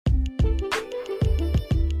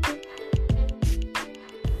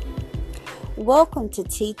Welcome to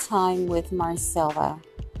Tea Time with Marcella.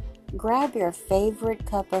 Grab your favorite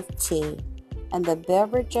cup of tea and the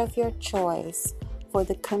beverage of your choice for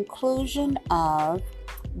the conclusion of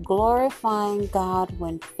Glorifying God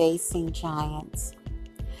When Facing Giants.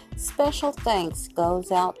 Special thanks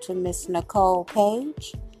goes out to Miss Nicole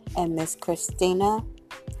Page and Miss Christina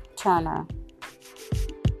Turner.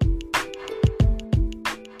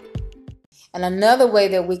 And another way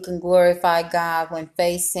that we can glorify God when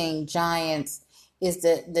facing giants is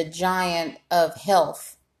the giant of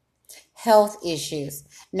health issues.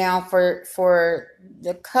 Now, for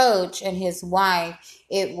the coach and his wife,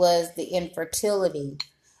 it was the infertility.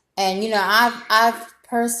 And I've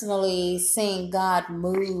personally seen God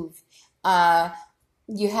move.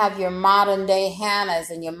 You have your modern day Hannahs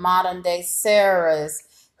and your modern day Sarahs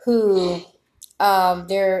who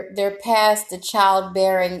they're past the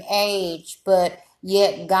childbearing age, but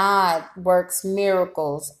yet God works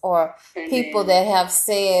miracles. Or people that have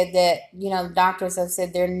said that, doctors have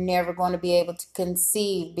said they're never going to be able to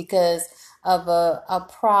conceive because of a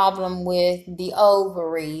problem with the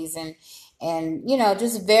ovaries and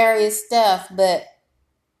just various stuff. But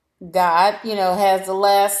God, has the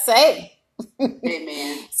last say.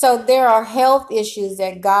 Amen. So there are health issues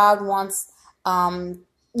that God wants,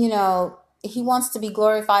 He wants to be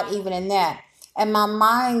glorified even in that. And my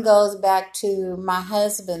mind goes back to my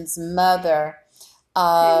husband's mother.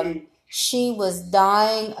 She was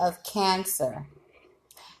dying of cancer.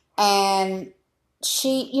 And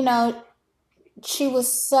she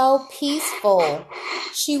was so peaceful.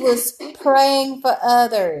 She was praying for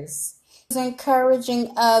others. She was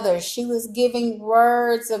encouraging others. She was giving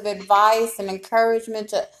words of advice and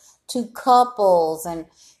encouragement to couples. And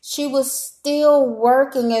she was still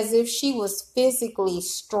working as if she was physically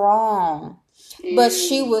strong. But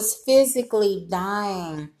she was physically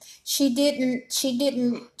dying. She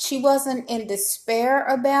wasn't in despair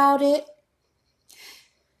about it.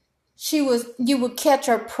 You would catch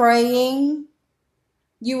her praying.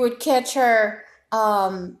 You would catch her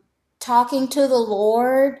talking to the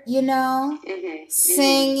Lord,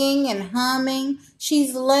 singing and humming.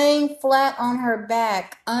 She's laying flat on her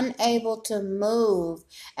back, unable to move.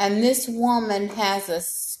 And this woman has a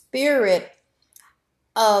spirit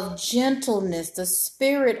of gentleness, the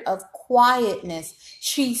spirit of quietness.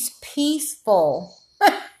 She's peaceful.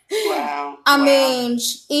 Wow. I mean,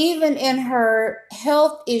 even in her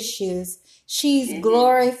health issues, she's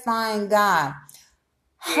glorifying God.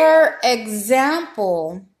 Her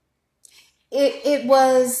example, it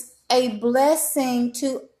was a blessing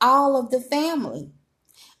to all of the family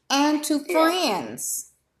and to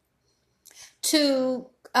friends, to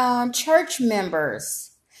church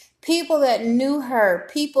members, people that knew her,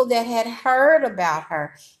 people that had heard about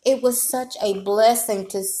her. It was such a blessing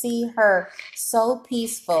to see her so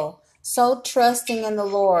peaceful, so trusting in the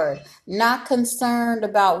Lord, not concerned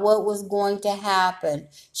about what was going to happen.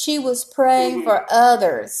 She was praying for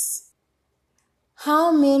others.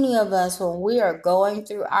 How many of us, when we are going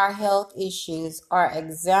through our health issues, are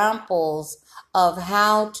examples of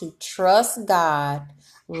how to trust God,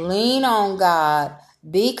 lean on God,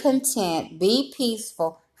 be content, be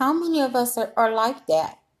peaceful? How many of us are like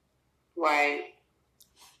that? Right.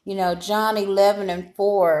 John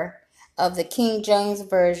 11:4 of the King James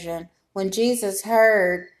Version, when Jesus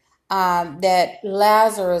heard that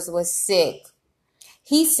Lazarus was sick,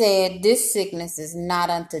 he said, "This sickness is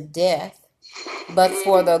not unto death, but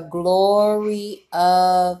for the glory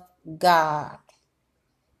of God."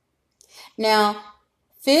 Now,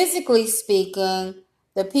 physically speaking,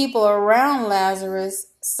 the people around Lazarus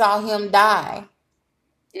saw him die.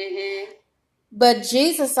 But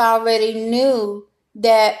Jesus already knew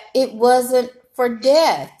that it wasn't for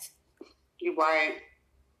death. You're right.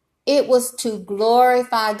 It was to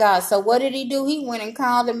glorify God. So what did he do? He went and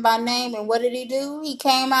called him by name. And what did he do? He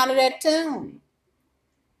came out of that tomb.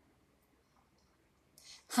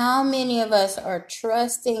 How many of us are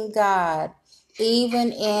trusting God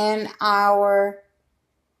even in our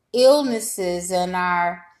illnesses and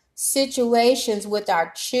our situations with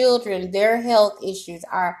our children, their health issues,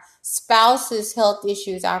 our spouses' health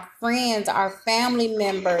issues, our friends, our family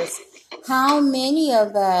members? How many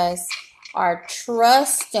of us are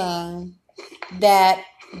trusting that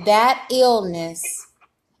illness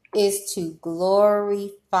is to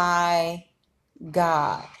glorify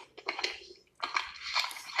God?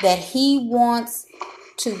 That he wants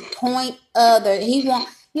to point he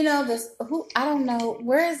wants, I don't know,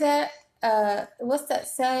 where is that, what's that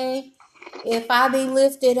say? If I be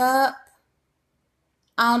lifted up,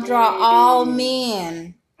 I'll draw all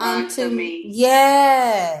men unto me.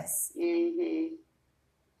 Yes.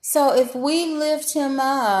 So if we lift him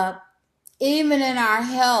up, even in our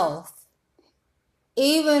health,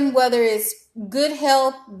 even whether it's good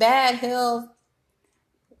health, bad health,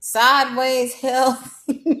 sideways health,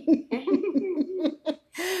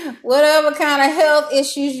 whatever kind of health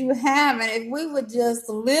issues you have, and if we would just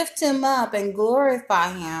lift him up and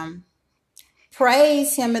glorify him,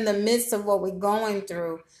 praise him in the midst of what we're going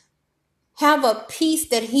through, have a peace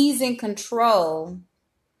that he's in control,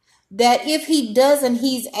 that if he doesn't,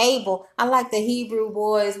 he's able. I like the Hebrew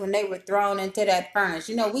boys when they were thrown into that furnace.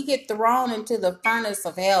 You know, we get thrown into the furnace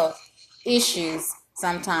of health issues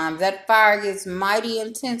sometimes. That fire gets mighty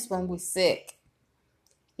intense when we're sick.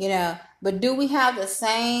 You know, but do we have the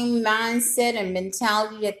same mindset and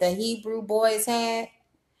mentality that the Hebrew boys had?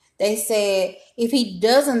 They said, if he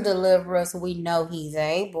doesn't deliver us, we know he's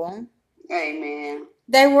able. Amen.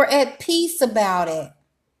 They were at peace about it.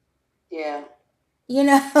 Yeah. You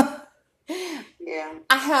know, Yeah.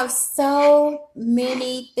 I have so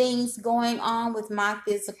many things going on with my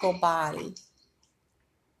physical body.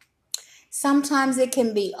 Sometimes it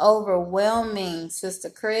can be overwhelming, Sister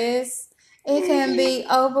Chris. It can be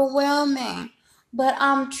overwhelming. But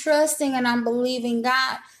I'm trusting and I'm believing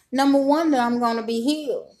God. Number one, that I'm going to be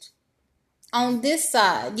healed on this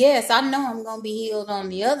side. Yes, I know I'm going to be healed on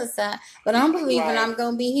the other side, but I'm believing I'm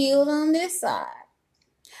going to be healed on this side.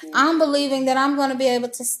 I'm believing that I'm going to be able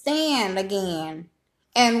to stand again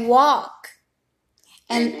and walk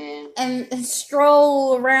and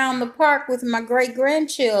stroll around the park with my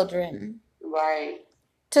great-grandchildren. Right.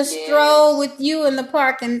 To stroll with you in the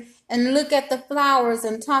park and look at the flowers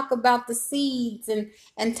and talk about the seeds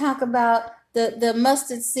and talk about the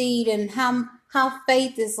mustard seed and how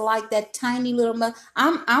faith is like that tiny little mustard.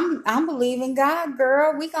 I'm believing God,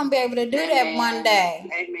 girl. We're going to be able to do that one day.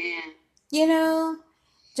 Amen. You know,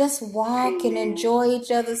 just walk and enjoy each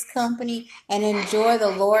other's company and enjoy the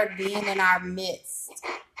Lord being in our midst.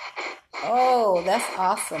 Oh, that's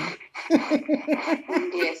awesome.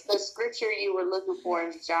 Yes, the scripture you were looking for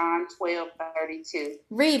is John 12:32.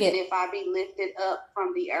 Read it. And if I be lifted up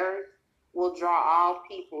from the earth, will draw all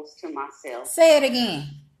peoples to myself. Say it again.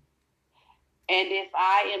 And if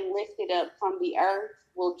I am lifted up from the earth,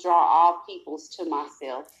 will draw all peoples to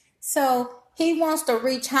myself. So he wants to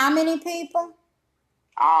reach how many people?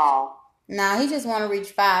 All. No, he just want to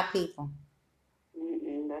reach 5 people.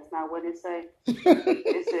 That's not what it says.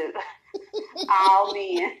 It says all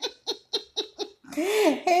men.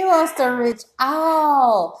 He wants to reach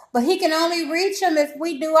all, but he can only reach them if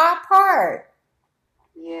we do our part.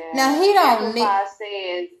 Yeah. Now he don't need.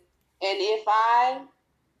 Says, if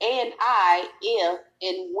and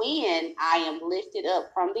when I am lifted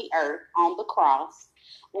up from the earth on the cross,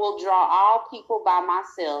 will draw all people by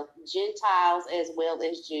myself, Gentiles as well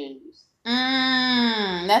as Jews.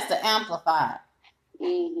 That's the Amplified.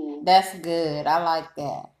 That's good. I like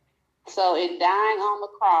that. So in dying on the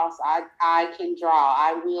cross, I can draw.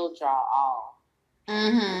 I will draw all.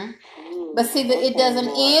 But see, it doesn't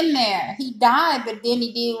end there. He died, but then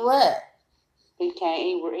he did what? He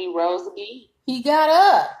rose again. He got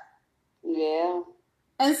up. Yeah.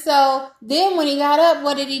 And so then when he got up,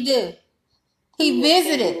 what did he do? He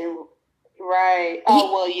visited. Right.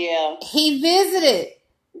 Oh, well, yeah. He visited.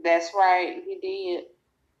 That's right. He did.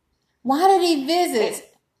 Why did he visit?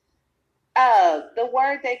 The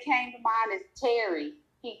word that came to mind is tarry.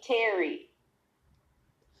 He tarried.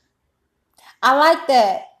 I like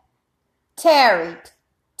that. Tarried.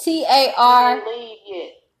 T-A-R. Leave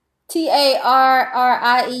yet.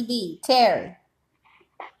 T-A-R-R-I-E-D. Tarry.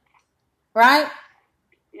 Right?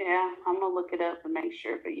 Yeah, I'm going to look it up to make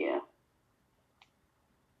sure, but yeah.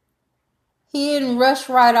 He didn't rush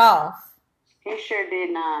right off. He sure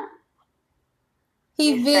did not.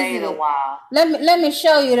 He visited. Stayed a while. Let me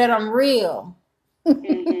show you that I'm real.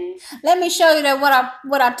 Let me show you that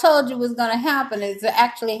what I told you was going to happen is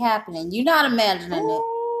actually happening. You're not imagining it.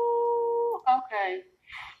 Okay.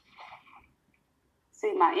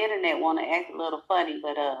 See, my internet want to act a little funny,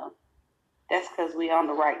 but that's because we on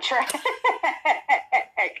the right track.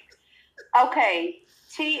 Okay.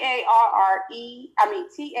 Tarried,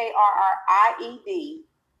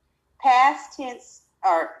 past tense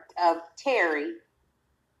of tarry,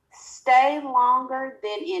 stay longer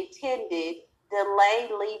than intended, delay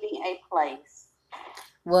leaving a place.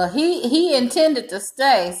 Well, he intended to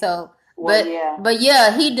stay, so well, but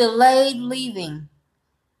he delayed leaving.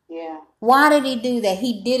 Yeah. Why did he do that?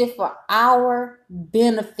 He did it for our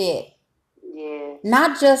benefit. Yeah.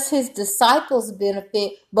 Not just his disciples'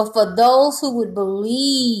 benefit, but for those who would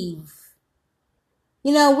believe.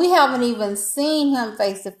 You know, we haven't even seen him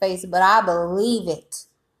face to face, but I believe it.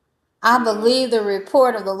 I believe the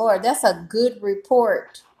report of the Lord. That's a good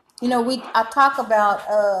report. You know, I talk about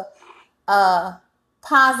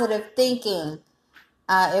positive thinking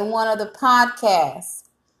in one of the podcasts,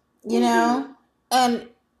 you know, and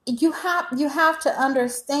you have to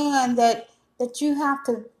understand that you have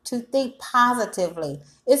to think positively.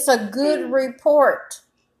 It's a good report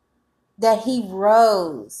that he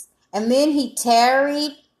rose, and then he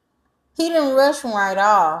tarried. He didn't rush right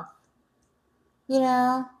off, you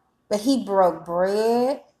know, but he broke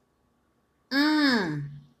bread. I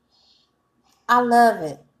love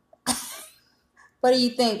it. What are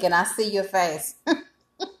you thinking? I see your face.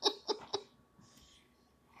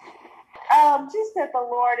 Just that the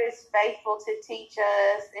Lord is faithful to teach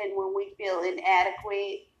us, and when we feel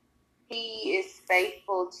inadequate, He is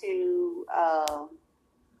faithful to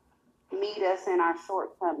meet us in our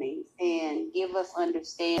shortcomings and give us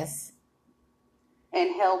understanding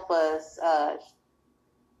and help us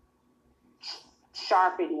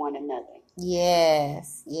sharpen one another.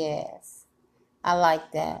 Yes. I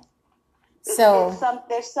like that. So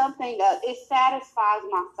there's something it satisfies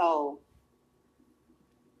my soul.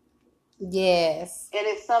 Yes. And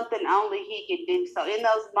it's something only He can do. So in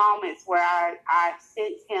those moments where I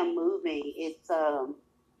sense Him moving, it's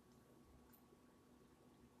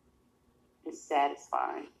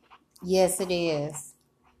satisfying. Yes, it is.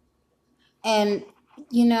 And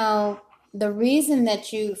you know, the reason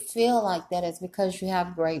that you feel like that is because you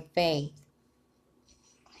have great faith.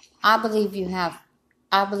 I believe you have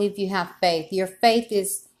faith. Your faith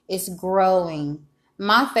is growing.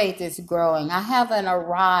 My faith is growing. I haven't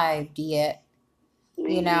arrived yet,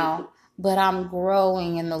 you know, but I'm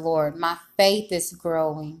growing in the Lord. My faith is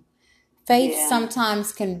growing. Faith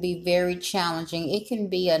sometimes can be very challenging. It can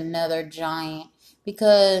be another giant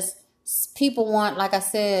because people want, like I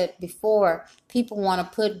said before, people want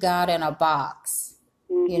to put God in a box.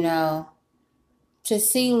 You know, to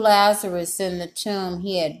see Lazarus in the tomb,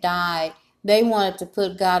 he had died. They wanted to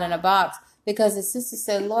put God in a box because the sister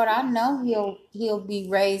said, "Lord, I know he'll be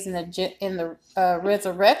raised in the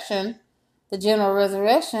resurrection, the general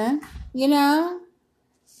resurrection, you know."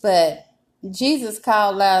 But Jesus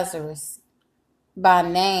called Lazarus by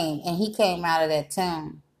name, and he came out of that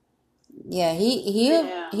tomb. Yeah,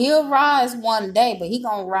 he'll rise one day, but he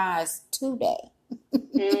gonna rise today.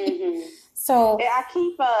 So I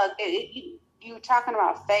keep you talking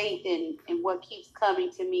about faith, and what keeps coming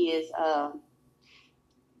to me is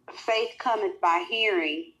faith cometh by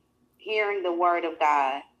hearing the word of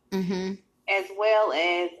God, as well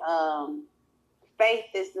as faith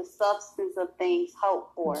is the substance of things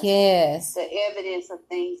hoped for. Yes. The evidence of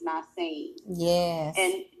things not seen. Yes.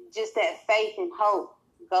 And just that faith and hope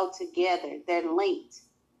go together. They're linked.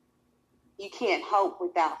 You can't hope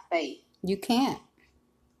without faith. You can't.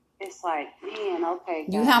 It's like, man, okay,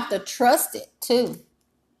 God. You have to trust it too.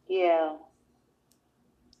 Yeah.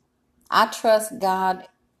 I trust God,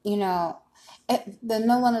 you know.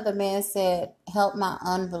 No one of the men said, "Help my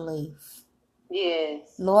unbelief."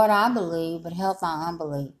 Yes. Lord, I believe, but help my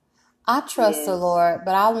unbelief. I trust the Lord,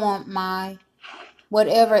 but I want my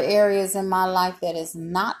whatever areas in my life that is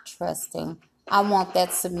not trusting, I want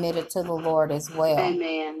that submitted to the Lord as well.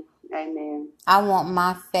 Amen. Amen. I want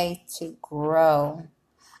my faith to grow.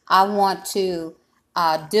 I want to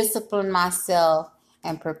discipline myself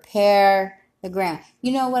and prepare the ground.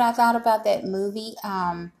 You know what I thought about that movie?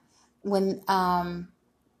 When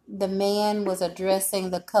the man was addressing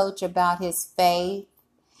the coach about his faith,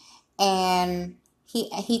 and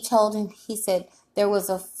he told him, he said there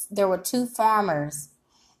were two farmers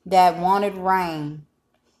that wanted rain.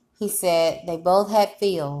 He said they both had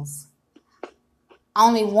fields.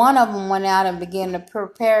 Only one of them went out and began to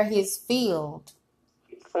prepare his field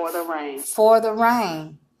for the rain. For the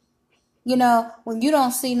rain. You know, when you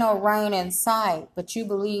don't see no rain in sight, but you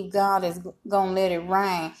believe God is going to let it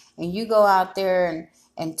rain, and you go out there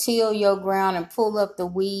and till your ground and pull up the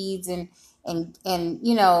weeds and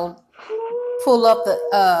you know, pull up the...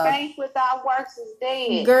 faith without works is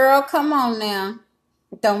dead. Girl, come on now.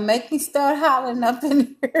 Don't make me start howling up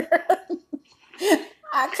in here.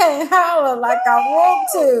 I can't holler like I want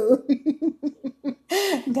to.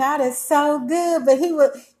 God is so good, but he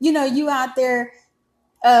was, you know, you out there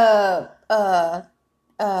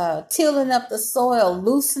tilling up the soil,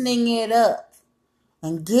 loosening it up,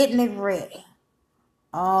 and getting it ready.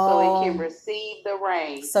 So it can receive the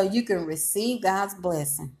rain. So you can receive God's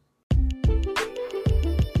blessing.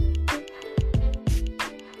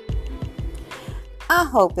 I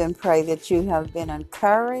hope and pray that you have been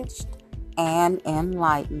encouraged and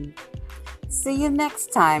enlightened. See you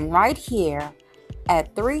next time right here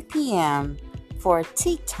at 3 p.m. for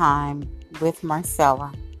Tea Time with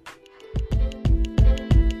Marcella.